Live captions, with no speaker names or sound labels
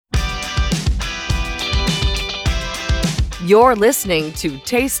You're listening to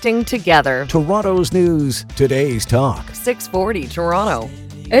Tasting Together. Toronto's news, today's talk. 640 Toronto.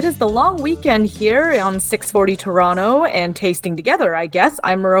 It is the long weekend here on 640 Toronto and Tasting Together, I guess.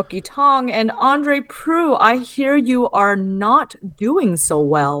 I'm Miroki Tong and Andre Proulx. I hear you are not doing so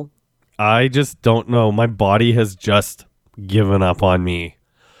well. I just don't know. My body has just given up on me.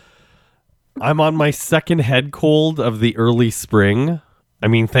 I'm on my second head cold of the early spring. I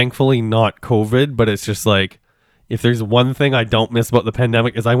mean, thankfully not COVID, but it's just like, if there's one thing I don't miss about the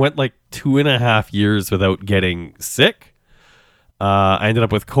pandemic is I went like 2.5 years without getting sick. I ended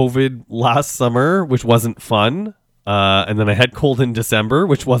up with COVID last summer, which wasn't fun. And then I had cold in December,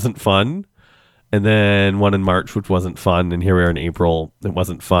 which wasn't fun. And then one in March, which wasn't fun. And here we are in April. It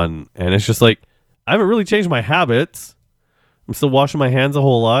wasn't fun. And it's just like, I haven't really changed my habits. I'm still washing my hands a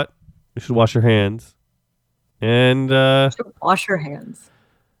whole lot. You should wash your hands. And wash your hands.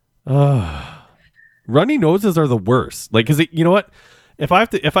 Runny noses are the worst. Like, cause you know what? If I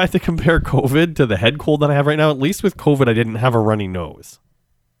have to compare COVID to the head cold that I have right now, at least with COVID, I didn't have a runny nose.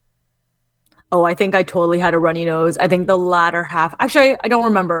 Oh, I think I totally had a runny nose. I think the latter half. Actually, I don't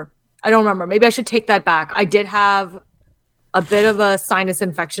remember. Maybe I should take that back. I did have a bit of a sinus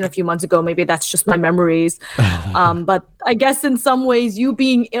infection a few months ago. Maybe that's just my memories. But I guess in some ways, you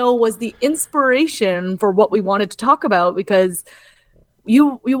being ill was the inspiration for what we wanted to talk about, because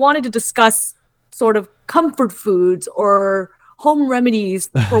you wanted to discuss sort of comfort foods or home remedies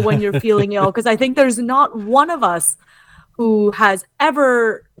for when you're feeling ill. Because I think there's not one of us who has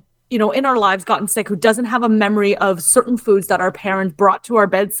ever, in our lives gotten sick who doesn't have a memory of certain foods that our parents brought to our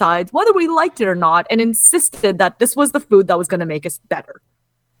bedsides, whether we liked it or not, and insisted that this was the food that was going to make us better.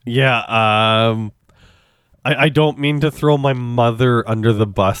 Yeah. I don't mean to throw my mother under the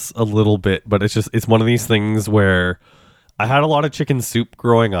bus a little bit, but it's one of these things where I had a lot of chicken soup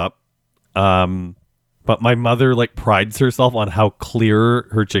growing up. But my mother prides herself on how clear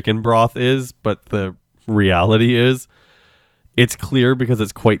her chicken broth is. But the reality is it's clear because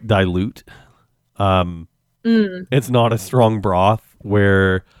it's quite dilute. It's not a strong broth,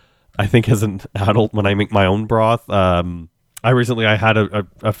 where I think as an adult, when I make my own broth, I had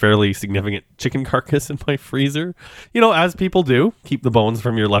a fairly significant chicken carcass in my freezer, as people do, keep the bones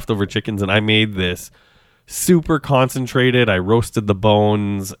from your leftover chickens. And I made this super concentrated. I roasted the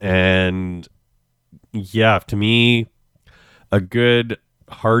bones, and yeah, to me, a good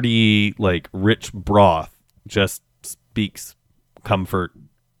hearty, rich broth just speaks comfort.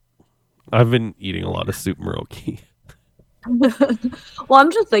 I've been eating a lot of soup, Miroki. Well,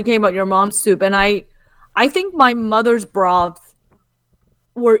 I'm just thinking about your mom's soup, and I think my mother's broths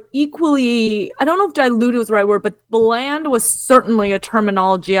were equally, I don't know if diluted was the right word, but bland was certainly a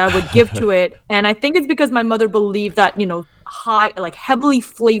terminology I would give to it. And I think it's because my mother believed that, high, heavily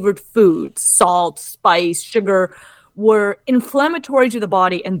flavored foods, salt, spice, sugar, were inflammatory to the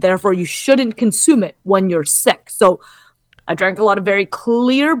body, and therefore you shouldn't consume it when you're sick. So I drank a lot of very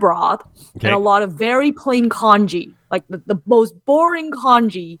clear broth and a lot of very plain congee, the most boring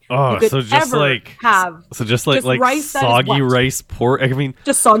congee you could ever have. So just rice, soggy rice pork. I mean,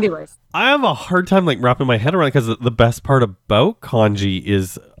 just soggy rice. I have a hard time wrapping my head around it, because the best part about congee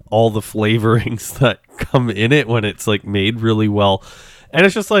is all the flavorings that come in it when it's made really well. And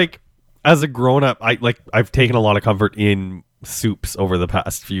it's just as a grown up, I've taken a lot of comfort in soups over the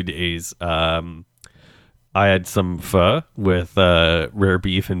past few days. I had some pho with rare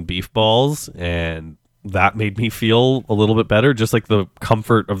beef and beef balls, and that made me feel a little bit better, just the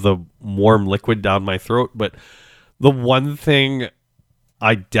comfort of the warm liquid down my throat. But the one thing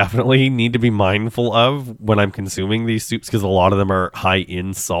I definitely need to be mindful of when I'm consuming these soups, because a lot of them are high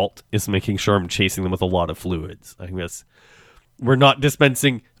in salt, is making sure I'm chasing them with a lot of fluids. I think we're not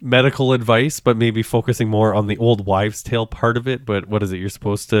dispensing medical advice, but maybe focusing more on the old wives' tale part of it. But what is it? You're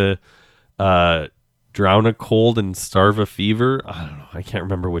supposed to drown a cold and starve a fever. I don't know. I can't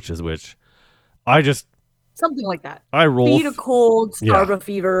remember which is which. Something like that. I roll. Feed a cold, starve a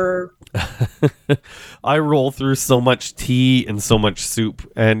fever. I roll through so much tea and so much soup,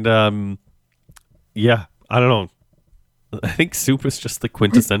 and I don't know. I think soup is just the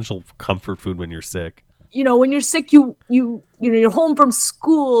quintessential comfort food when you're sick. When you're sick, you're home from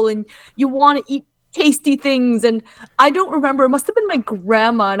school and you want to eat tasty things. And I don't remember, it must have been my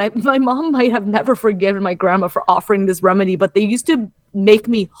grandma, and my mom might have never forgiven my grandma for offering this remedy, but they used to make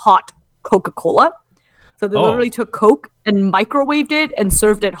me hot Coca-Cola. So they literally took Coke and microwaved it and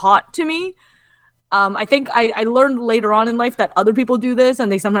served it hot to me. I think I learned later on in life that other people do this,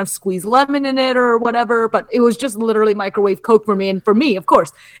 and they sometimes squeeze lemon in it or whatever, but it was just literally microwave Coke for me. And for me, of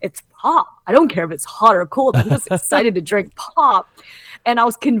course, it's pop. I don't care if it's hot or cold. I'm just excited to drink pop. and I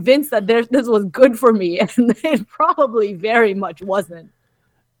was convinced that this was good for me, and it probably very much wasn't.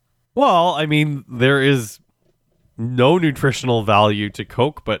 Well, I mean, there is no nutritional value to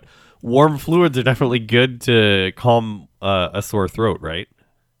Coke, but warm fluids are definitely good to calm a sore throat, right?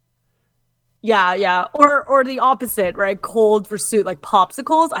 Yeah. Or the opposite, right? Cold for soup, like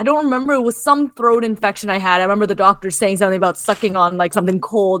popsicles. I don't remember. It was some throat infection I had. I remember the doctor saying something about sucking on like something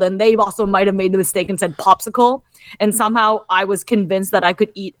cold, and they also might have made the mistake and said popsicle. And somehow I was convinced that I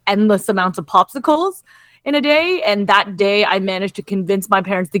could eat endless amounts of popsicles in a day. And that day I managed to convince my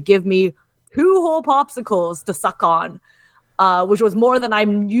parents to give me 2 whole popsicles to suck on, which was more than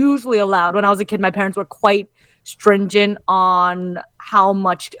I'm usually allowed. When I was a kid, my parents were quite stringent on how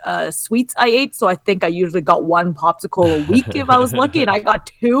much sweets I ate. So I think I usually got 1 popsicle a week if I was lucky, and I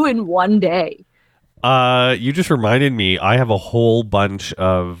got 2 in one day. You just reminded me, I have a whole bunch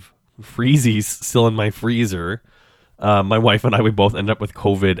of freezies still in my freezer. My wife and I, we both ended up with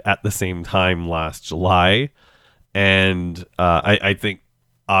COVID at the same time last July. And I think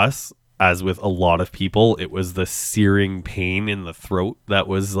us, as with a lot of people, it was the searing pain in the throat that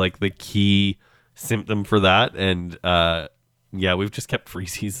was like the key symptom for that. And yeah, we've just kept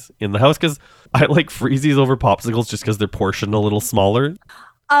freezies in the house because I like freezies over popsicles just because they're portioned a little smaller.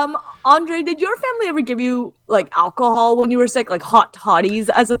 Andre, did your family ever give you like alcohol when you were sick, like hot toddies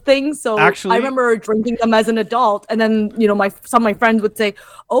as a thing? So actually, I remember drinking them as an adult, and then some of my friends would say,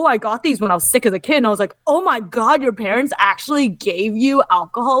 "Oh, I got these when I was sick as a kid," and I was like, "Oh my god, your parents actually gave you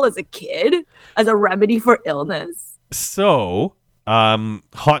alcohol as a kid as a remedy for illness?" So,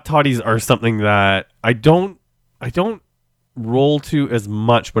 hot toddies are something that I don't roll to as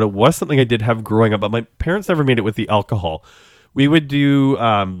much, but it was something I did have growing up. But my parents never made it with the alcohol. We would do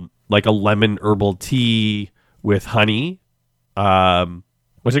like a lemon herbal tea with honey,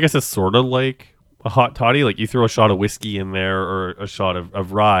 which I guess is sort of like a hot toddy. Like you throw a shot of whiskey in there or a shot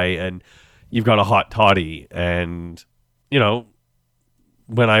of rye and you've got a hot toddy. And,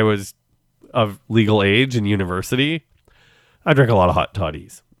 when I was of legal age in university, I drank a lot of hot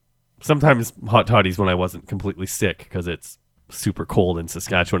toddies. Sometimes hot toddies when I wasn't completely sick because it's super cold in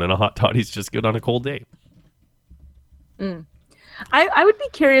Saskatchewan and a hot toddy's just good on a cold day. I would be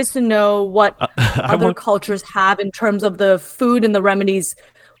curious to know what other cultures have in terms of the food and the remedies,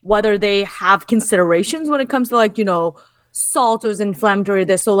 whether they have considerations when it comes to like, salt is inflammatory.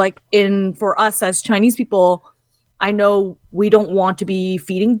 This. So like for us as Chinese people, I know we don't want to be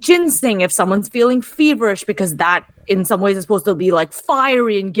feeding ginseng if someone's feeling feverish because that in some ways is supposed to be like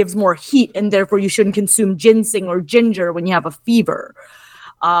fiery and gives more heat. And therefore you shouldn't consume ginseng or ginger when you have a fever.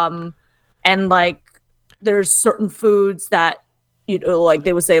 And like there's certain foods that, like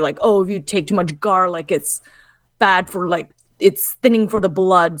they would say like, oh, if you take too much garlic, it's bad for like, it's thinning for the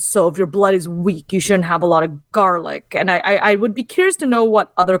blood. So if your blood is weak, you shouldn't have a lot of garlic. And I would be curious to know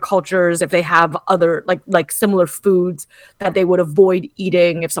what other cultures, if they have other like similar foods that they would avoid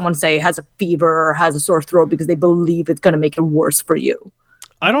eating if someone say has a fever or has a sore throat because they believe it's going to make it worse for you.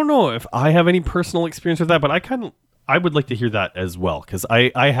 I don't know if I have any personal experience with that, but I would like to hear that as well. Cause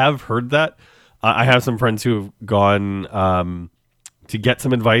I have heard that. I have some friends who have gone, to get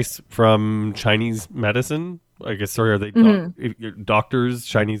some advice from Chinese medicine. I guess, sorry, are they doctors,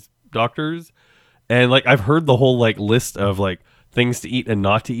 Chinese doctors? And like, I've heard the whole like list of like things to eat and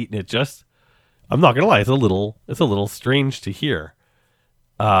not to eat. And I'm not going to lie, it's a little strange to hear.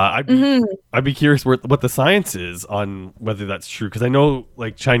 I'd be curious what the science is on whether that's true. Cause I know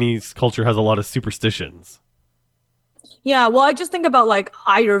like Chinese culture has a lot of superstitions. Yeah. Well, I just think about like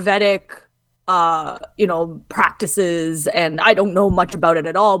Ayurvedic practices, and I don't know much about it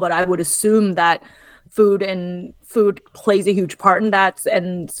at all, but I would assume that food plays a huge part in that.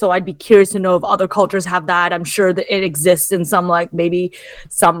 And so I'd be curious to know if other cultures have that. I'm sure that it exists in some, like maybe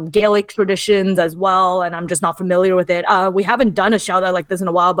some Gaelic traditions as well. And I'm just not familiar with it. We haven't done a shout out like this in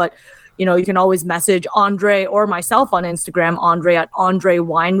a while, but you can always message Andre or myself on Instagram, Andre at Andre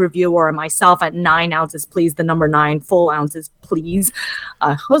Wine Review, or myself at 9 ounces, please. The number 9 full ounces, please.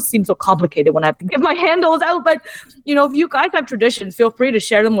 It seems so complicated when I have to give my handles out. But, if you guys have traditions, feel free to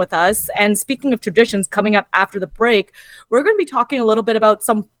share them with us. And speaking of traditions, coming up after the break, we're going to be talking a little bit about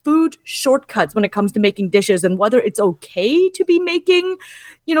some food shortcuts when it comes to making dishes and whether it's okay to be making,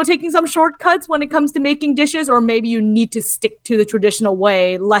 taking some shortcuts when it comes to making dishes, or maybe you need to stick to the traditional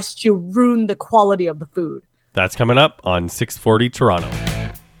way lest you ruin the quality of the food. That's coming up on 640 Toronto.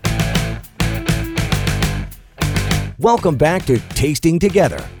 Welcome back to Tasting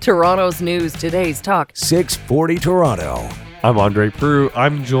Together. Toronto's news, today's talk. 640 Toronto. I'm Andre Proulx.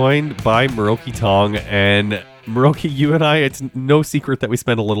 I'm joined by Miroki Tong. And Miroki, you and I, it's no secret that we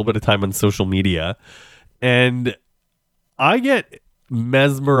spend a little bit of time on social media. And I get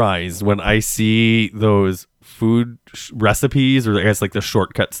mesmerized when I see those food recipes, or I guess like the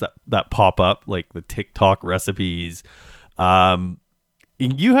shortcuts that pop up, like the TikTok recipes.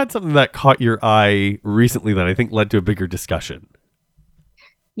 You had something that caught your eye recently that I think led to a bigger discussion.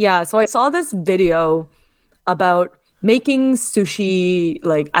 Yeah, so I saw this video about making sushi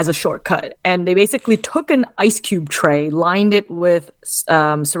like as a shortcut, and they basically took an ice cube tray, lined it with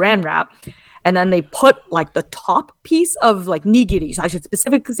saran wrap, and then they put like the top piece of like nigiri. So I should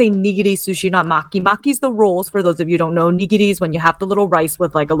specifically say nigiri sushi, not maki. Maki's the rolls, for those of you who don't know. Nigiri is when you have the little rice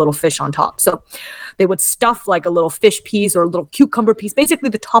with like a little fish on top. So they would stuff like a little fish piece or a little cucumber piece, basically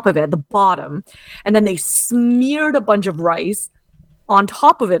the top of it, the bottom, and then they smeared a bunch of rice on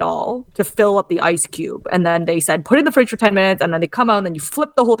top of it all to fill up the ice cube. And then they said, put it in the fridge for 10 minutes. And then they come out and then you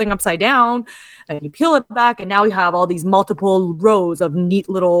flip the whole thing upside down and you peel it back. And now you have all these multiple rows of neat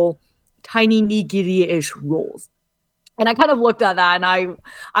little tiny nigiri-ish rolls. And I kind of looked at that and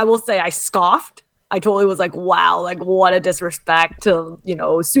I will say I scoffed. I totally was like, wow, like what a disrespect to,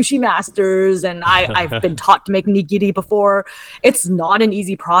 sushi masters. And I've been taught to make nigiri before. It's not an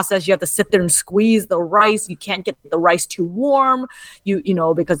easy process. You have to sit there and squeeze the rice. You can't get the rice too warm,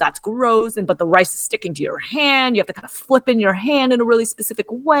 because that's gross. But the rice is sticking to your hand. You have to kind of flip in your hand in a really specific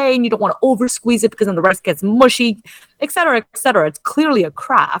way. And you don't want to over squeeze it because then the rice gets mushy, et cetera, et cetera. It's clearly a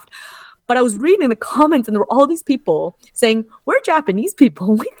craft. But I was reading the comments and there were all these people saying, we're Japanese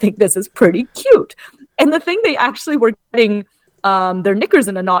people. We think this is pretty cute. And the thing they actually were getting their knickers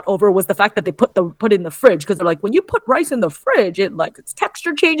in a knot over was the fact that they put it in the fridge. Because they're like, when you put rice in the fridge, its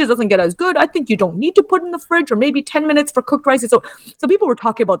texture changes, doesn't get as good. I think you don't need to put it in the fridge, or maybe 10 minutes for cooked rice. So people were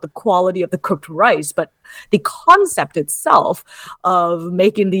talking about the quality of the cooked rice, but the concept itself of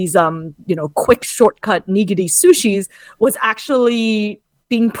making these quick shortcut nigiri sushis was actually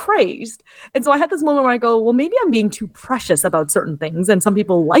being praised. And so I had this moment where I go, well, maybe I'm being too precious about certain things. And some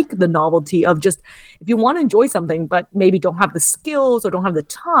people like the novelty of just, if you want to enjoy something, but maybe don't have the skills or don't have the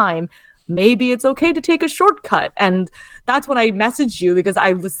time, maybe it's okay to take a shortcut. And that's when I messaged you, because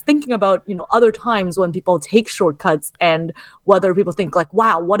I was thinking about, other times when people take shortcuts and whether people think like,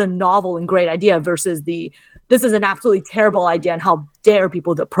 wow, what a novel and great idea versus this is an absolutely terrible idea and how dare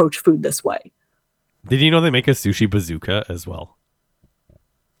people to approach food this way. Did you know they make a sushi bazooka as well?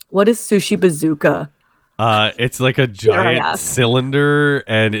 What is sushi bazooka? It's like a giant cylinder,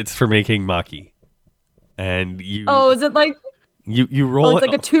 and it's for making maki. And you. Oh, is it like? You roll it's it.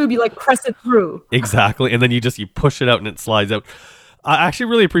 Like a tube. You like press it through. Exactly, and then you push it out, and it slides out. I actually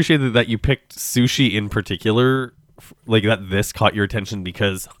really appreciated that you picked sushi in particular, like that. This caught your attention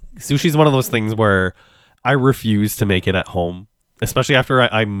because sushi is one of those things where I refuse to make it at home, especially after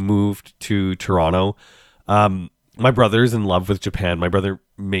I moved to Toronto. My brother's in love with Japan. My brother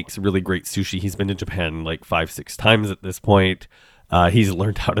makes really great sushi. He's been to Japan like 5-6 times at this point. He's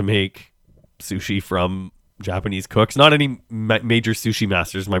learned how to make sushi from Japanese cooks. Not any major sushi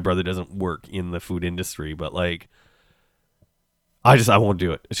masters. My brother doesn't work in the food industry, but like, I won't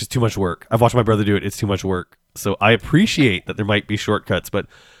do it. It's just too much work. I've watched my brother do it. It's too much work. So I appreciate that there might be shortcuts, but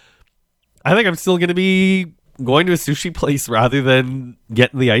I think I'm still going to be going to a sushi place rather than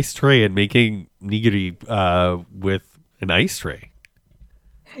getting the ice tray and making nigiri with an ice tray.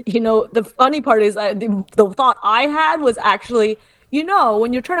 The funny part is the thought I had was actually,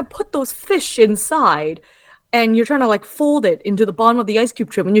 when you're trying to put those fish inside and you're trying to like fold it into the bottom of the ice cube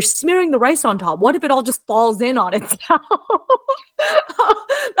tray, when you're smearing the rice on top, what if it all just falls in on itself?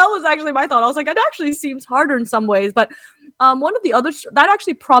 That was actually my thought. I was like, it actually seems harder in some ways, but one of the other that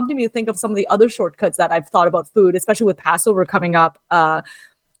actually prompted me to think of some of the other shortcuts that I've thought about food, especially with Passover coming up. I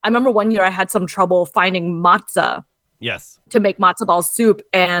remember one year I had some trouble finding matzah. Yes. To make matzo ball soup.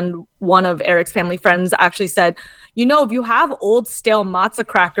 And one of Eric's family friends actually said, if you have old stale matzah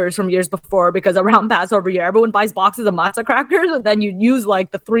crackers from years before, because around Passover year, everyone buys boxes of matzah crackers, and then you use like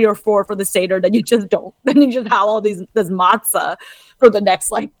the 3 or 4 for the Seder, then you just don't. Then you just have all this matzah for the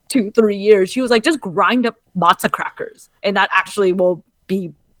next like 2-3 years. She was like, just grind up matzah crackers. And that actually will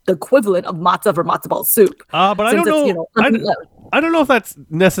be the equivalent of matzah for matzo ball soup. But I don't know. I don't know if that's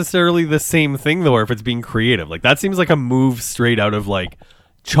necessarily the same thing though, or if it's being creative. Like that seems like a move straight out of like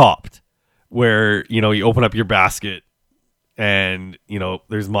Chopped, where you open up your basket and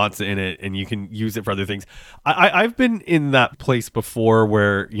there's matzah in it and you can use it for other things. I've been in that place before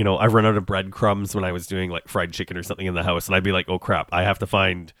where I've run out of breadcrumbs when I was doing like fried chicken or something in the house, and I'd be like, oh crap, I have to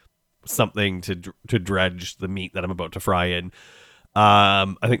find something to dredge the meat that I'm about to fry in.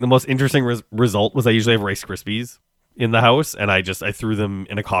 I think the most interesting result was I usually have Rice Krispies in the house, and I threw them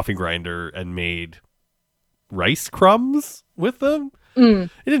in a coffee grinder and made rice crumbs with them. It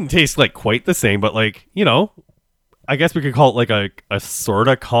didn't taste like quite the same, but like, I guess we could call it like a sort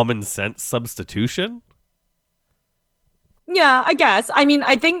of common sense substitution. Yeah, I guess. I mean,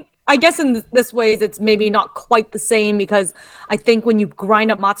 I guess in this way it's maybe not quite the same, because I think when you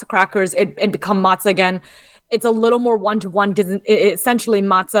grind up matzah crackers and become matzah again, it's a little more one-to-one, because essentially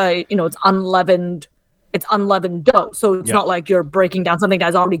matzah, it's unleavened. It's unleavened dough. So it's not like you're breaking down something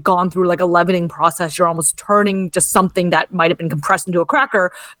that's already gone through like a leavening process. You're almost turning just something that might have been compressed into a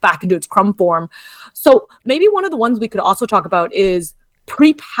cracker back into its crumb form. So maybe one of the ones we could also talk about is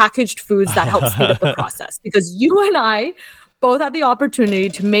prepackaged foods that help speed up the process. Because you and I both had the opportunity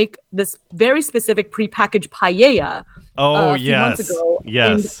to make this very specific prepackaged paella a few months ago.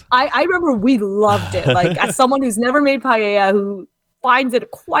 Yes. And I remember we loved it. Like, as someone who's never made paella, who finds it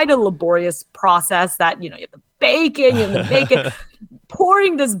quite a laborious process, that, you have the bacon and the bacon,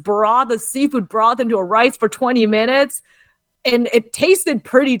 pouring this broth, the seafood broth, into a rice for 20 minutes. And it tasted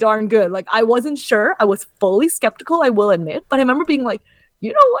pretty darn good. Like, I wasn't sure. I was fully skeptical, I will admit. But I remember being like,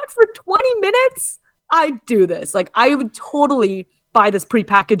 you know what? For 20 minutes, I'd do this. Like, I would totally buy this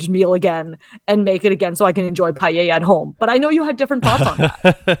prepackaged meal again and make it again so I can enjoy paella at home. But I know you had different thoughts on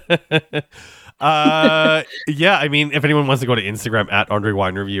that. Yeah, I mean, if anyone wants to go to Instagram at Andre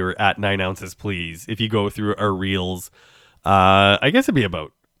Wine Review or at 9 ounces, please. If you go through our reels, I guess it'd be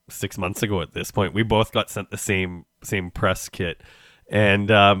about 6 months ago at this point, we both got sent the same press kit, and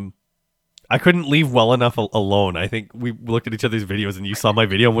I couldn't leave well enough alone. I think we looked at each other's videos, and you saw my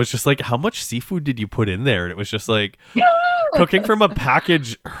video and was just like, how much seafood did you put in there? And it was just like, cooking from a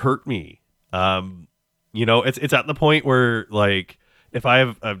package hurt me. It's at the point where, like, if I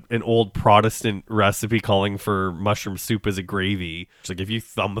have an old Protestant recipe calling for mushroom soup as a gravy, it's like if you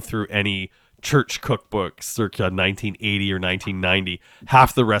thumb through any church cookbook circa 1980 or 1990,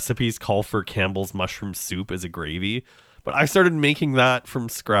 half the recipes call for Campbell's mushroom soup as a gravy. But I started making that from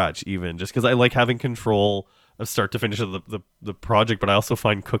scratch, even just because I like having control of start to finish of the project. But I also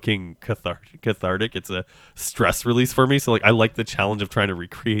find cooking cathartic. It's a stress release for me. So like, I like the challenge of trying to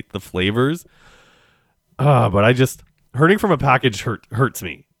recreate the flavors. But hurting from a package hurts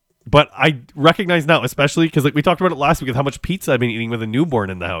me. But I recognize now, especially because like we talked about it last week, with how much pizza I've been eating with a newborn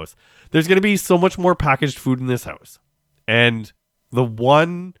in the house. There's going to be so much more packaged food in this house. And the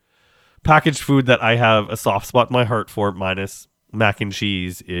one packaged food that I have a soft spot in my heart for, minus mac and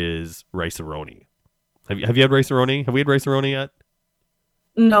cheese, is rice-a-roni. Have you had rice-a-roni? Have we had rice-a-roni yet?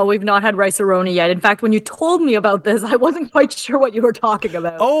 No, we've not had rice-a-roni yet. In fact, when you told me about this, I wasn't quite sure what you were talking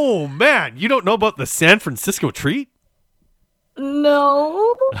about. Oh, man. You don't know about the San Francisco treat?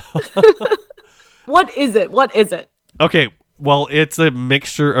 No. What is it? Okay, well, it's a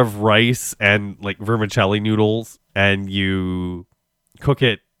mixture of rice and like vermicelli noodles, and you cook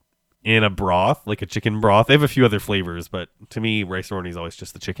it in a broth, like a chicken broth. They have a few other flavors, but to me, rice-a-roni is always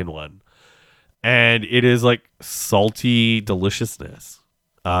just the chicken one. And it is like salty deliciousness.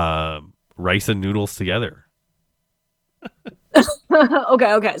 Rice and noodles together.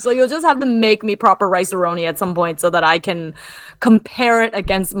 Okay. So you'll just have to make me proper rice-a-roni at some point so that I can compare it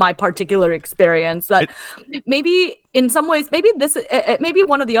against my particular experience. That maybe in some ways, maybe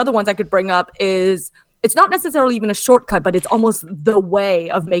one of the other ones I could bring up is, it's not necessarily even a shortcut, but it's almost the way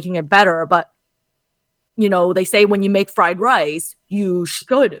of making it better. But they say when you make fried rice, you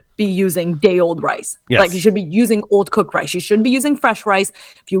should be using day-old rice. Yes. Like, you should be using old cooked rice. You shouldn't be using fresh rice.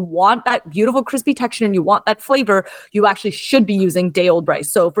 If you want that beautiful crispy texture and you want that flavor, you actually should be using day-old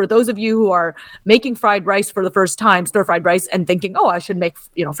rice. So for those of you who are making fried rice for the first time, stir-fried rice, and thinking, oh, I should make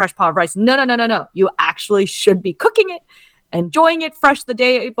fresh pot of rice. No. You actually should be cooking it, enjoying it fresh the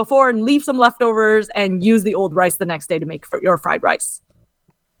day before, and leave some leftovers and use the old rice the next day to make your fried rice.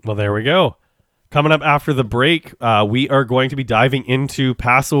 Well, there we go. Coming up after the break, we are going to be diving into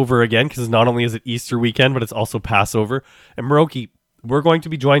Passover again, because not only is it Easter weekend, but it's also Passover. And Miroki, we're going to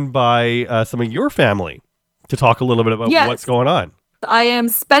be joined by some of your family to talk a little bit about what's going on. I am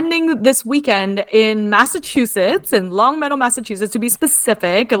spending this weekend in Massachusetts, in Longmeadow, Massachusetts, to be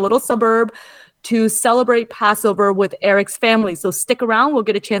specific, a little suburb, to celebrate Passover with Eric's family. So stick around. We'll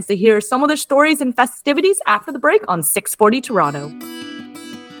get a chance to hear some of their stories and festivities after the break on 640 Toronto.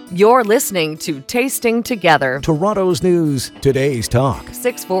 You're listening to Tasting Together. Toronto's news, today's talk.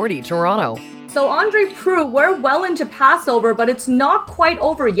 640 Toronto. So Andre, Proulx, we're well into Passover, but it's not quite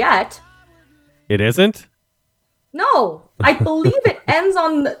over yet. It isn't? No, I believe it ends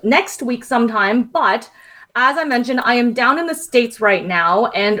on next week sometime, but as I mentioned, I am down in the States right now,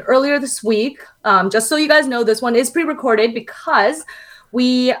 and earlier this week, just so you guys know, this one is pre-recorded because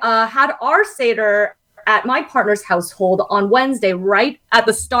we had our Seder at my partner's household on Wednesday, right at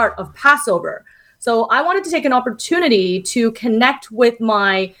the start of Passover. So I wanted to take an opportunity to connect with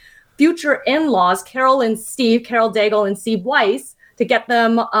my future in-laws, Carol Daigle and Steve Weiss, to get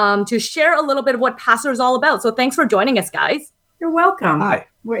them to share a little bit of what Passover is all about. So thanks for joining us, guys. You're welcome. Hi.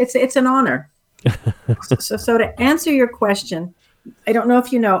 It's an honor. so to answer your question, I don't know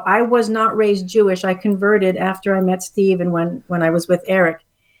if you know, I was not raised Jewish. I converted after I met Steve and when I was with Eric.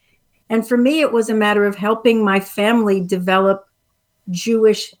 And for me, it was a matter of helping my family develop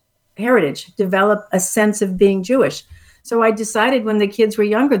Jewish heritage, develop a sense of being Jewish. So I decided when the kids were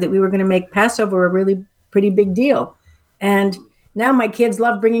younger that we were going to make Passover a really pretty big deal. And now my kids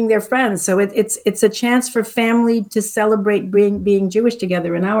love bringing their friends. So it's a chance for family to celebrate being Jewish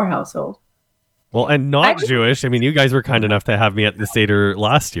together in our household. Well, and not Jewish. I mean, you guys were kind enough to have me at the Seder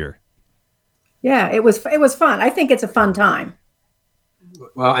last year. Yeah, it was fun. I think it's a fun time.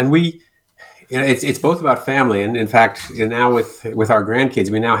 Well, and it's both about family. And in fact, now with our grandkids,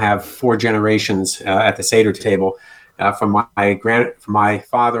 we now have 4 generations at the Seder table, from my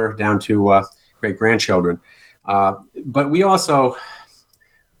father down to great grandchildren. But we also,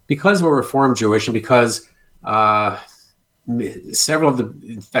 because we're Reformed Jewish, and because several of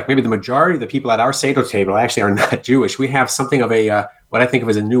in fact, maybe the majority of the people at our Seder table actually are not Jewish. We have something of a what I think of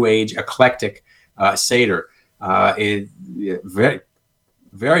as a New Age eclectic Seder. Very,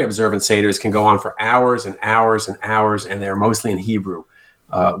 very observant Seders can go on for hours and hours and hours, and they're mostly in Hebrew.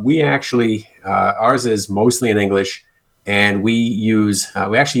 We actually, ours is mostly in English, and we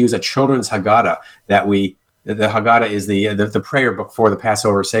actually use a children's Haggadah the Haggadah is the prayer book for the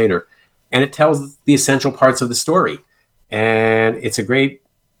Passover Seder, and it tells the essential parts of the story. And it's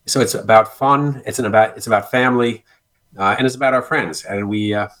about fun. It's about family, and it's about our friends. And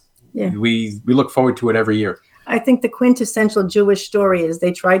we look forward to it every year. I think the quintessential Jewish story is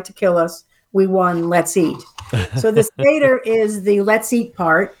they tried to kill us. We won. Let's eat. So the Seder is the let's eat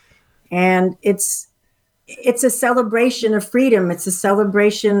part, and it's a celebration of freedom. It's a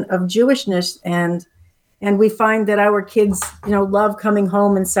celebration of Jewishness, and we find that our kids, love coming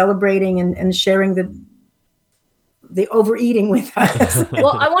home and celebrating and sharing the overeating with us.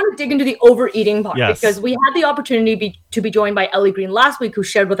 Well, I want to dig into the overeating part, yes, because we had the opportunity to be joined by Ellie Green last week, who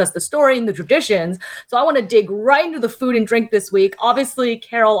shared with us the story and the traditions. So I want to dig right into the food and drink this week. Obviously,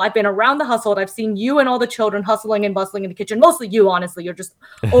 Carol, I've been around the household. I've seen you and all the children hustling and bustling in the kitchen. Mostly you, honestly. You're just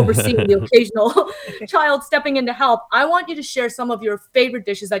overseeing the occasional child stepping in to help. I want you to share some of your favorite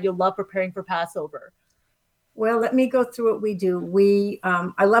dishes that you love preparing for Passover. Well, let me go through what we do.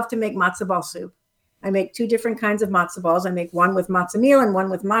 I love to make matzo ball soup. I make 2 different kinds of matzo balls. I make one with matzo meal and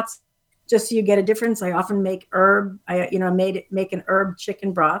one with matzo, just so you get a difference. I often make herb. Make an herb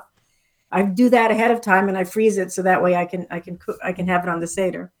chicken broth. I do that ahead of time and I freeze it so that way I can cook. I can have it on the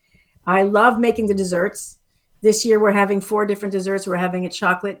Seder. I love making the desserts. This year we're having 4 different desserts. We're having a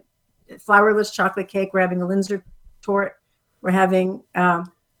flourless chocolate cake. We're having a Linzer torte. We're having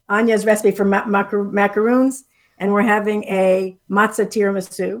Anya's recipe for macaroons, and we're having a matzah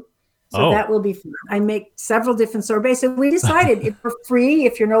tiramisu. So that will be fun. I make several different sorbets. So we decided if we're free,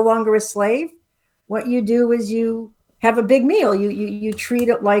 if you're no longer a slave, what you do is you have a big meal. You treat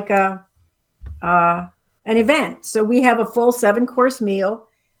it like an event. So we have a full 7-course meal.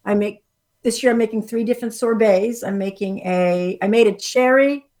 This year I'm making 3 different sorbets. I made a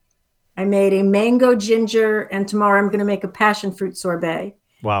cherry, I made a mango ginger, and tomorrow I'm going to make a passion fruit sorbet.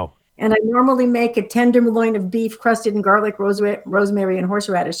 Wow. And I normally make a tenderloin of beef crusted in garlic, rosemary, and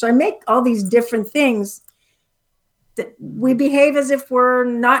horseradish. So I make all these different things that we behave as if we're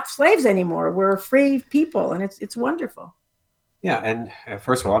not slaves anymore. We're free people, and it's wonderful. Yeah, and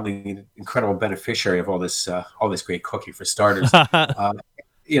first of all, I'm the incredible beneficiary of all this great cooking for starters.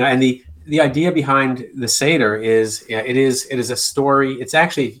 And the idea behind the Seder is it is a story. It's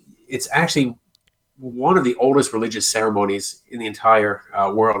actually one of the oldest religious ceremonies in the entire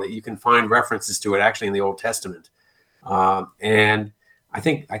world. You can find references to it actually in the Old Testament, and I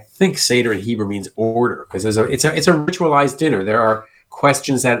think Seder in Hebrew means order, because it's a ritualized dinner. There are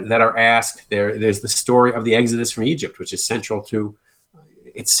questions that are asked. There's the story of the Exodus from Egypt, which is central to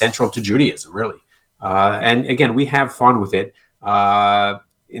Judaism, really. And again, we have fun with it.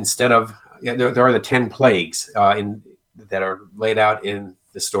 Instead of there are the 10 plagues that are laid out in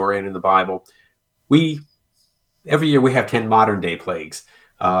the story and in the Bible. Every year we have 10 modern day plagues,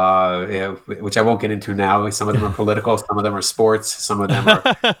 which I won't get into now. Some of them are political, some of them are sports, some of them are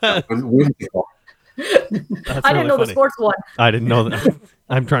whimsical. I didn't know the sports one. I didn't know that.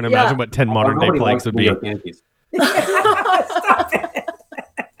 I'm trying to imagine what 10 modern day plagues would be. Stop it.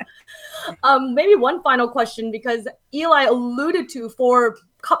 Maybe one final question, because Eli alluded to 4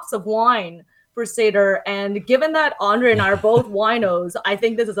 cups of wine for Seder. And given that Andre and I are both winos, I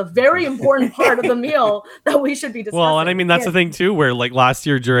think this is a very important part of the meal that we should be discussing. Well, and I mean, that's the thing too, where like last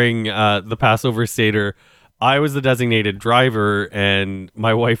year during the Passover Seder, I was the designated driver and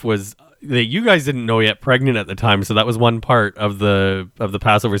my wife was, you guys didn't know yet, pregnant at the time. So that was one part of the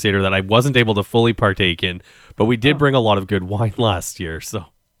Passover Seder that I wasn't able to fully partake in. But we did bring a lot of good wine last year. So,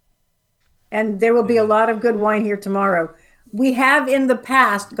 and there will be a lot of good wine here tomorrow. We have in the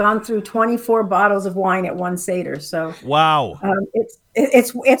past gone through 24 bottles of wine at one Seder. So wow,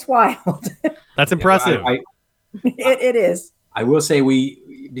 it's wild. That's impressive. It is. I will say we're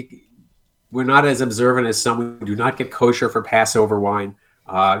not as observant as some. We do not get kosher for Passover wine.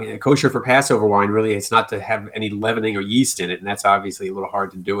 Kosher for Passover wine, really, it's not to have any leavening or yeast in it, and that's obviously a little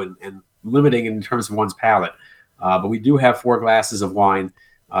hard to do and limiting in terms of one's palate. But we do have 4 glasses of wine.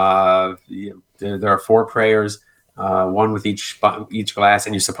 There are 4 prayers, one with each glass,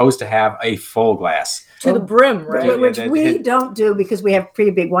 and you're supposed to have a full glass. To the brim, right? Which we don't do because we have pretty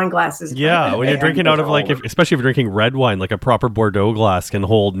big wine glasses. Yeah, when you're drinking out of especially if you're drinking red wine, like a proper Bordeaux glass can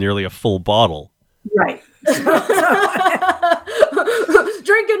hold nearly a full bottle. Right.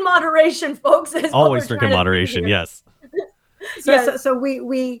 Drink in moderation, folks. Always drink in moderation, yes. So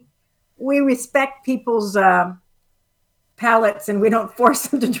we respect people's palates and we don't force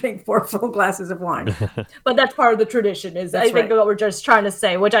them to drink 4 full glasses of wine. But that's part of the tradition, I think what we're just trying to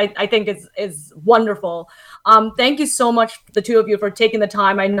say, which I think is wonderful. Thank you so much, the two of you, for taking the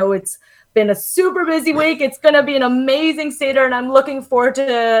time. I know it's been a super busy week. It's going to be an amazing Seder, and I'm looking forward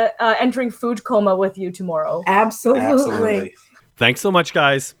to entering food coma with you tomorrow. Absolutely. Thanks so much,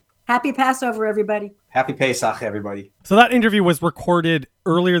 guys. Happy Passover, everybody. Happy Pesach, everybody. So that interview was recorded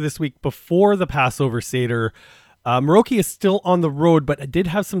earlier this week before the Passover Seder. Miroki is still on the road, but I did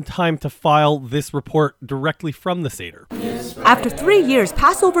have some time to file this report directly from the Seder. After 3 years,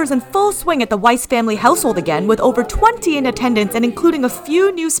 Passover is in full swing at the Weiss family household again, with over 20 in attendance and including a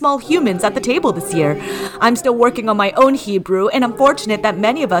few new small humans at the table this year. I'm still working on my own Hebrew, and I'm fortunate that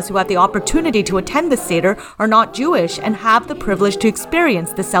many of us who have the opportunity to attend the Seder are not Jewish and have the privilege to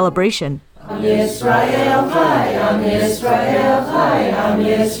experience the celebration. Am Yisrael Chai, Am Yisrael Chai, Am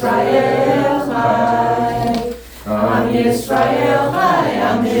Yisrael Chai. Am Yisrael Chai,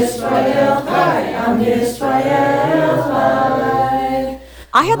 Am Yisrael Chai, Am Yisrael Chai.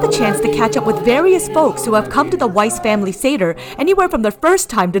 I had the chance to catch up with various folks who have come to the Weiss family Seder, anywhere from their first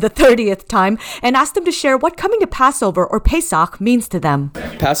time to the 30th time, and asked them to share what coming to Passover or Pesach means to them.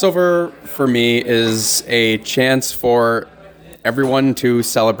 Passover, for me, is a chance for everyone to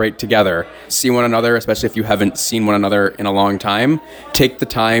celebrate together, see one another, especially if you haven't seen one another in a long time. Take the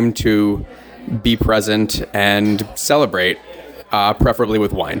time to be present and celebrate, preferably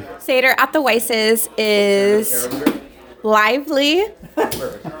with wine. Seder at the Weisses is lively,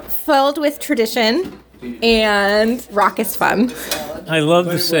 filled with tradition, and raucous fun. I love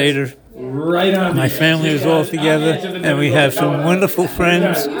the Seder. My family is all together, and we have some wonderful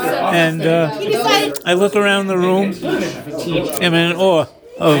friends. And I look around the room, I'm in awe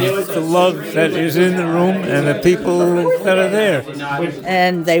of the love that is in the room and the people that are there.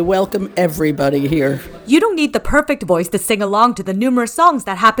 And they welcome everybody here. You don't need the perfect voice to sing along to the numerous songs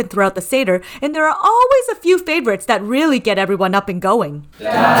that happen throughout the Seder, and there are always a few favorites that really get everyone up and going.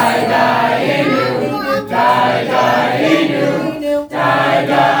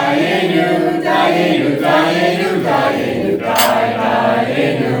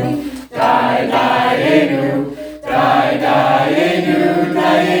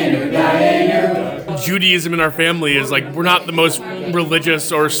 Judaism in our family is like, we're not the most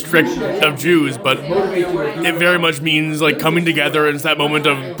religious or strict of Jews, but it very much means like coming together, and it's that moment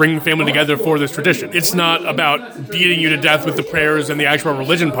of bringing family together for this tradition. It's not about beating you to death with the prayers and the actual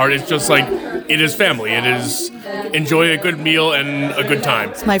religion part. It's just like, it is family. It is enjoy a good meal and a good time.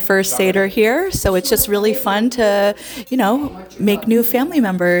 It's my first Seder here, so it's just really fun to, make new family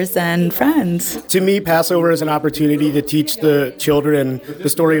members and friends. To me, Passover is an opportunity to teach the children the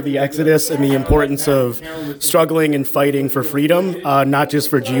story of the Exodus and the importance of struggling and fighting for freedom, not just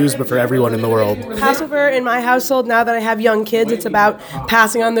for Jews, but for everyone in the world. Passover in my household, now that I have young kids, it's about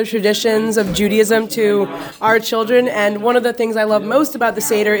passing on the traditions of Judaism to our children. And one of the things I love most about the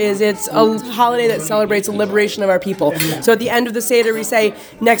Seder is it's a holiday that celebrates the liberation of our people. So at the end of the Seder, we say,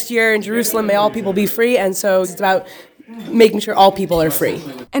 next year in Jerusalem, may all people be free. And so it's about making sure all people are free.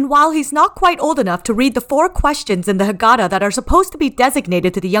 And while he's not quite old enough to read the 4 questions in the Haggadah that are supposed to be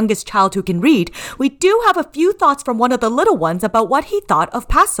designated to the youngest child who can read, we do have a few thoughts from one of the little ones about what he thought of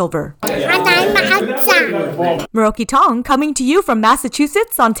Passover. Miroki Tong coming to you from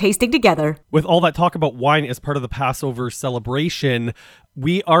Massachusetts on Tasting Together. With all that talk about wine as part of the Passover celebration,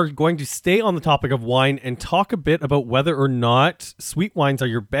 we are going to stay on the topic of wine and talk a bit about whether or not sweet wines are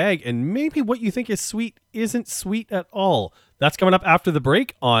your bag, and maybe what you think is sweet isn't sweet at all. That's coming up after the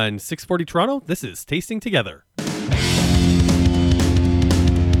break on 640 Toronto. This is Tasting Together.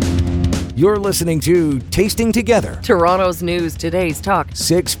 You're listening to Tasting Together. Toronto's news, today's talk.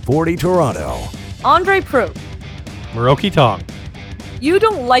 640 Toronto. Andre Proulx, Miroki Tong. you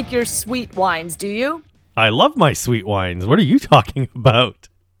don't like your sweet wines, do you? I love my sweet wines. What are you talking about?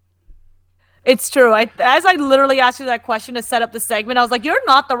 It's true. As I literally asked you that question to set up the segment, I was like, you're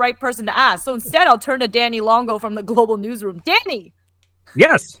not the right person to ask. So instead, I'll turn to Danny Longo from the Global Newsroom. Danny,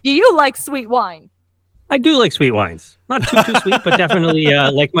 Yes, do you like sweet wine? I do like sweet wines. Not too sweet, but definitely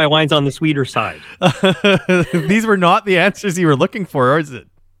like my wines on the sweeter side. These were not the answers you were looking for, is it?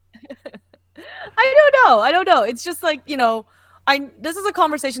 I don't know. It's just like, this is a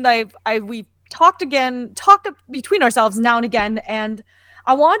conversation that we've talked between ourselves now and again, and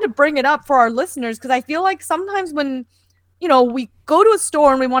I wanted to bring it up for our listeners because I feel like sometimes when, we go to a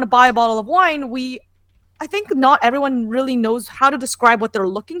store and we want to buy a bottle of wine, I think not everyone really knows how to describe what they're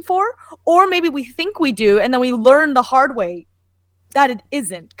looking for, or maybe we think we do, and then we learn the hard way that it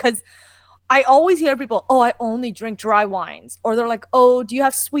isn't. Because I always hear people, oh, I only drink dry wines, or they're like, oh, do you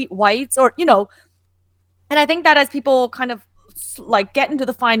have sweet whites, or and I think that as people kind of like get into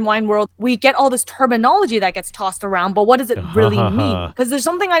the fine wine world, we get all this terminology that gets tossed around, but what does it really mean? Because there's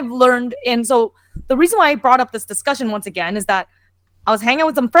something I've learned, and so the reason why I brought up this discussion once again is that I was hanging out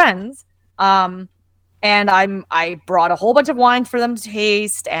with some friends, and I brought a whole bunch of wines for them to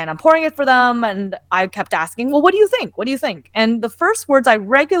taste, and I'm pouring it for them, and I kept asking, well, what do you think? What do you think? And the first words I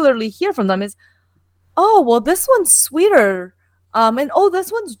regularly hear from them is, oh, well, this one's sweeter, and oh,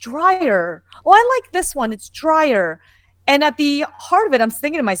 this one's drier. Oh, I like this one, it's drier. And at the heart of it, I'm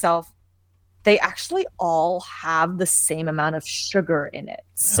thinking to myself, they actually all have the same amount of sugar in it.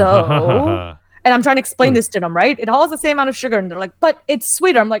 So, and I'm trying to explain this to them, right? It all has the same amount of sugar, and they're like, but it's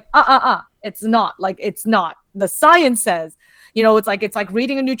sweeter. I'm like, it's not. Like, it's not. The science says, it's like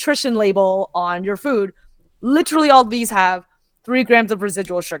reading a nutrition label on your food. Literally, all these have 3 grams of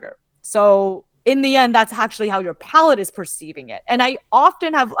residual sugar. So in the end, that's actually how your palate is perceiving it. And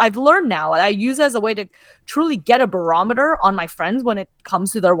I've learned now, I use it as a way to truly get a barometer on my friends when it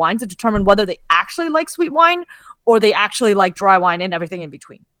comes to their wine to determine whether they actually like sweet wine or they actually like dry wine and everything in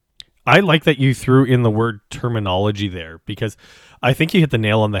between. I like that you threw in the word terminology there, because I think you hit the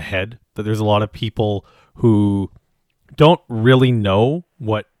nail on the head that there's a lot of people who don't really know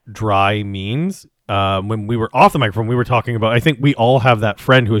what dry means. When we were off the microphone, we were talking about, I think we all have that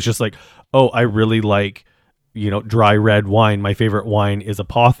friend who is just like, oh, I really like, dry red wine. My favorite wine is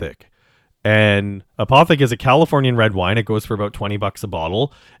Apothic. And Apothic is a Californian red wine. It goes for about $20 a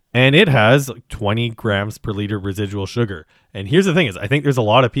bottle, and it has 20 grams per liter residual sugar. And here's the thing is, I think there's a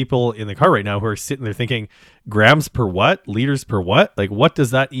lot of people in the car right now who are sitting there thinking, grams per what? Liters per what? Like, what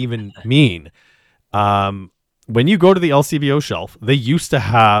does that even mean? When you go to the LCBO shelf, they used to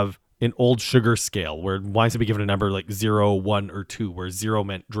have an old sugar scale where wines would be given a number like 0, 1, or 2, where 0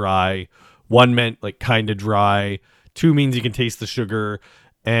 meant dry, 1 meant like kind of dry, 2 means you can taste the sugar.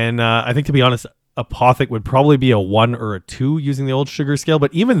 And I think, to be honest, Apothic would probably be a 1 or a 2 using the old sugar scale.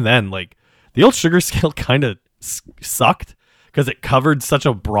 But even then, like, the old sugar scale kind of sucked because it covered such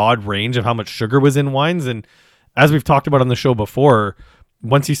a broad range of how much sugar was in wines. And as we've talked about on the show before,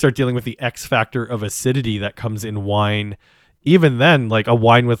 once you start dealing with the X factor of acidity that comes in wine, even then, like, a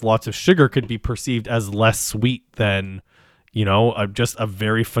wine with lots of sugar could be perceived as less sweet than, just a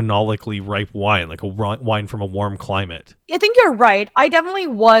very phenolically ripe wine, like a wine from a warm climate. I think you're right. I definitely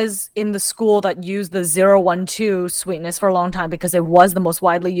was in the school that used the 0, 1, 2 sweetness for a long time because it was the most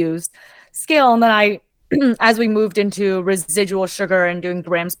widely used scale. And then as we moved into residual sugar and doing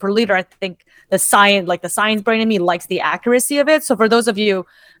grams per liter, I think the science brain in me likes the accuracy of it. So for those of you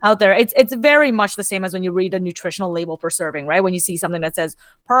out there, it's very much the same as when you read a nutritional label per serving, right? When you see something that says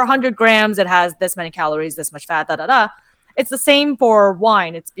per 100 grams, it has this many calories, this much fat, It's the same for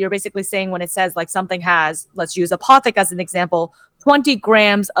wine. You're basically saying when it says like something has, let's use Apothic as an example, 20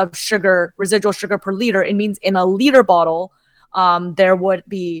 grams of sugar, residual sugar per liter, it means in a liter bottle, there would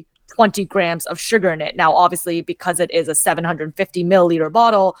be 20 grams of sugar in it. Now, obviously, because it is a 750 milliliter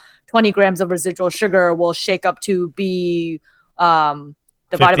bottle, 20 grams of residual sugar will shake up to be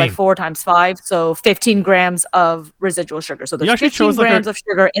divided 15 by 4 times 5, so 15 grams of residual sugar. So there's 15 grams of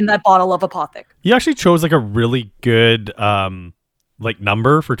sugar in that bottle of Apothic. You actually chose like a really good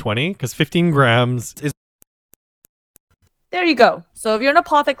number for 20, because 15 grams is... There you go. So if you're an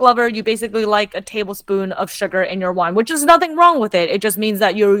Apothic lover, you basically like a tablespoon of sugar in your wine, which is nothing wrong with it. It just means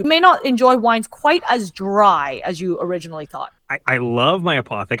that you may not enjoy wines quite as dry as you originally thought. I love my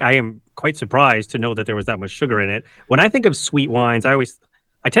apothic. I am quite surprised to know that there was that much sugar in it. When I think of sweet wines,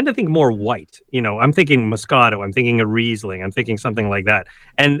 I tend to think more white. I'm thinking Moscato. I'm thinking a Riesling. I'm thinking something like that.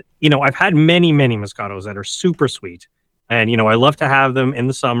 And, I've had many, many Moscatos that are super sweet. And, I love to have them in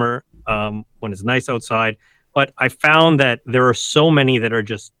the summer when it's nice outside. But I found that there are so many that are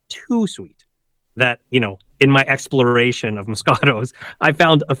just too sweet that, in my exploration of Moscatos, I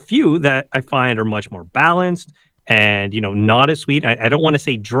found a few that I find are much more balanced and, not as sweet. I don't want to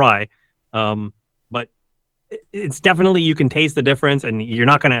say dry, but it's definitely, you can taste the difference and you're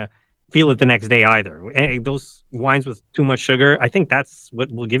not going to feel it the next day either. Those wines with too much sugar, I think that's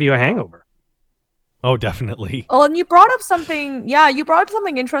what will give you a hangover. Oh, definitely. Oh, and you brought up something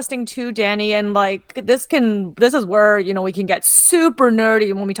interesting too, Danny. And like, this is where, we can get super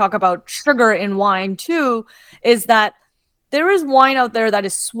nerdy when we talk about sugar in wine too, is that there is wine out there that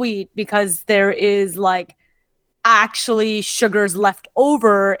is sweet because there is like actually sugars left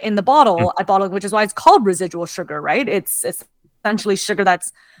over in the bottle at bottling, which is why it's called residual sugar, right? It's essentially sugar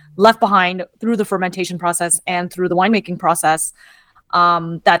that's left behind through the fermentation process and through the winemaking process.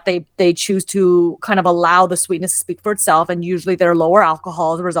 That they choose to kind of allow the sweetness to speak for itself. And usually they're lower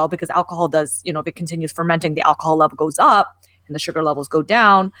alcohol as a result, because alcohol does, if it continues fermenting, the alcohol level goes up and the sugar levels go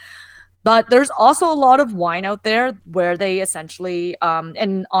down. But there's also a lot of wine out there where they essentially,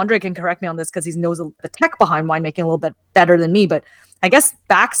 and Andre can correct me on this because he knows the tech behind winemaking a little bit better than me, but I guess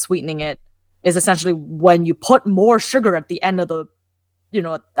back sweetening it is essentially when you put more sugar at the end of the,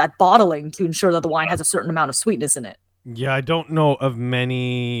 that bottling to ensure that the wine has a certain amount of sweetness in it. Yeah, I don't know of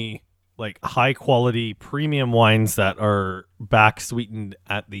many like high quality premium wines that are back sweetened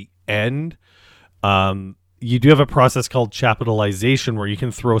at the end. You do have a process called chapitalization where you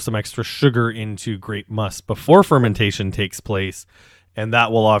can throw some extra sugar into grape must before fermentation takes place, and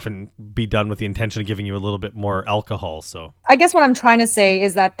that will often be done with the intention of giving you a little bit more alcohol. So I guess what I'm trying to say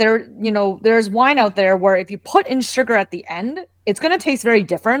is that there's wine out there where if you put in sugar at the end, it's going to taste very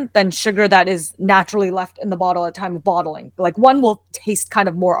different than sugar that is naturally left in the bottle at the time of bottling. Like, one will taste kind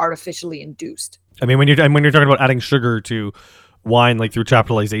of more artificially induced. I mean, when you're talking about adding sugar to wine, like through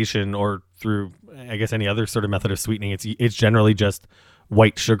chapitalization or through, I guess, any other sort of method of sweetening, it's generally just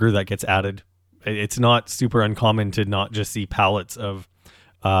white sugar that gets added. It's not super uncommon to not just see pallets of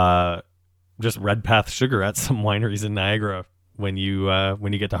just Redpath sugar at some wineries in Niagara when you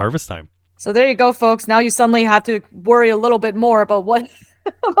get to harvest time. So there you go, folks. Now you suddenly have to worry a little bit more about what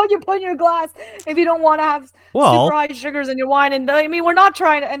you put in your glass if you don't want to have super high sugars in your wine. And I mean, we're not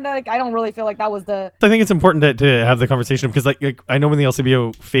trying to, and like, I don't really feel like that was the... I think it's important to have the conversation because like I know when the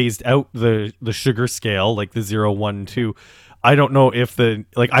LCBO phased out the sugar scale, like the 0, 1, 2, I don't know if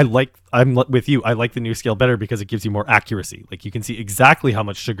I'm with you. I like the new scale better because it gives you more accuracy. Like, you can see exactly how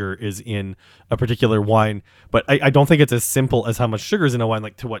much sugar is in a particular wine, but I don't think it's as simple as how much sugar is in a wine.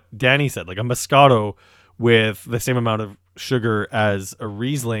 Like, to what Danny said, like a Moscato with the same amount of sugar as a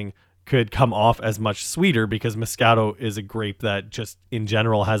Riesling could come off as much sweeter because Moscato is a grape that just in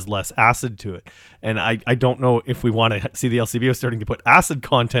general has less acid to it. And I don't know if we want to see the LCBO starting to put acid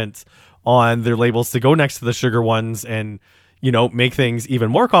contents on their labels to go next to the sugar ones and make things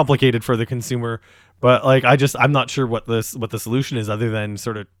even more complicated for the consumer. But like, I'm not sure what the solution is other than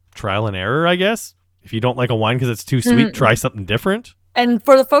sort of trial and error, I guess. If you don't like a wine because it's too sweet, try something different. And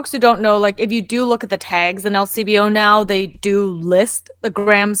for the folks who don't know, like, if you do look at the tags in LCBO now, they do list the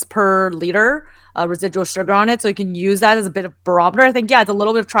grams per liter residual sugar on it. So you can use that as a bit of barometer. I think, it's a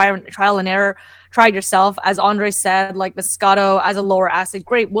little bit of trial and error. Try it yourself. As Andre said, like, Moscato as a lower acid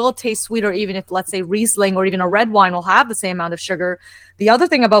grape will taste sweeter, even if, let's say, Riesling or even a red wine will have the same amount of sugar. The other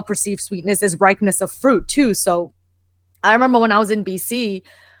thing about perceived sweetness is ripeness of fruit too. So I remember when I was in BC,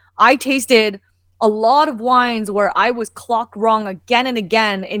 I tasted a lot of wines where I was clocked wrong again and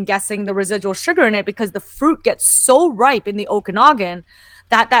again in guessing the residual sugar in it because the fruit gets so ripe in the Okanagan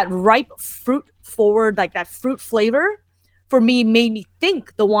that ripe fruit forward, like that fruit flavor, for me made me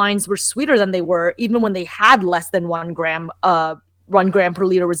think the wines were sweeter than they were, even when they had less than 1 gram per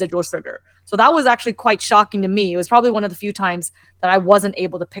liter residual sugar. So that was actually quite shocking to me. It was probably one of the few times that I wasn't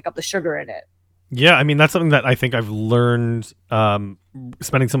able to pick up the sugar in it. Yeah, I mean, that's something that I think I've learned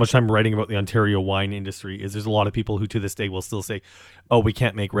spending so much time writing about the Ontario wine industry is there's a lot of people who to this day will still say, oh, we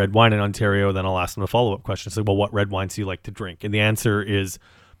can't make red wine in Ontario. Then I'll ask them a follow-up question. Say, well, what red wines do you like to drink? And the answer is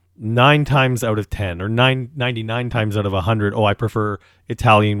 9 times out of 10 or 99 times out of 100, oh, I prefer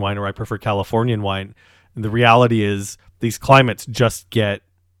Italian wine or I prefer Californian wine. And the reality is these climates just get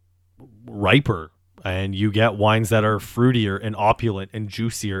riper. And you get wines that are fruitier and opulent and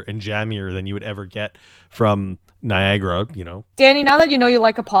juicier and jammier than you would ever get from Niagara, Danny, now that you know you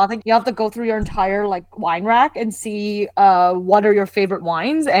like Apothic, you have to go through your entire wine rack and see what are your favorite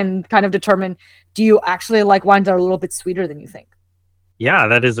wines and kind of determine, do you actually like wines that are a little bit sweeter than you think? Yeah,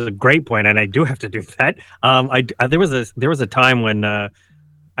 that is a great point, and I do have to do that. There was a time when I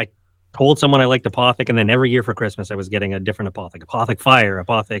told someone I liked Apothic, and then every year for Christmas I was getting a different Apothic. Apothic Fire,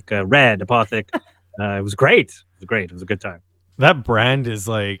 Apothic Red, Apothic. It was great. It was great. It was a good time. That brand is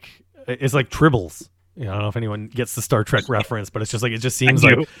like Tribbles. I don't know if anyone gets the Star Trek reference, but it's just it just seems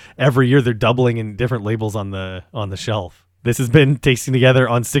like every year they're doubling in different labels on the shelf. This has been Tasting Together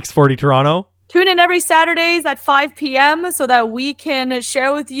on 640 Toronto. Tune in every Saturdays at 5 p.m. so that we can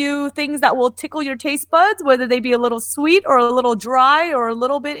share with you things that will tickle your taste buds, whether they be a little sweet or a little dry or a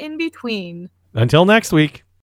little bit in between. Until next week.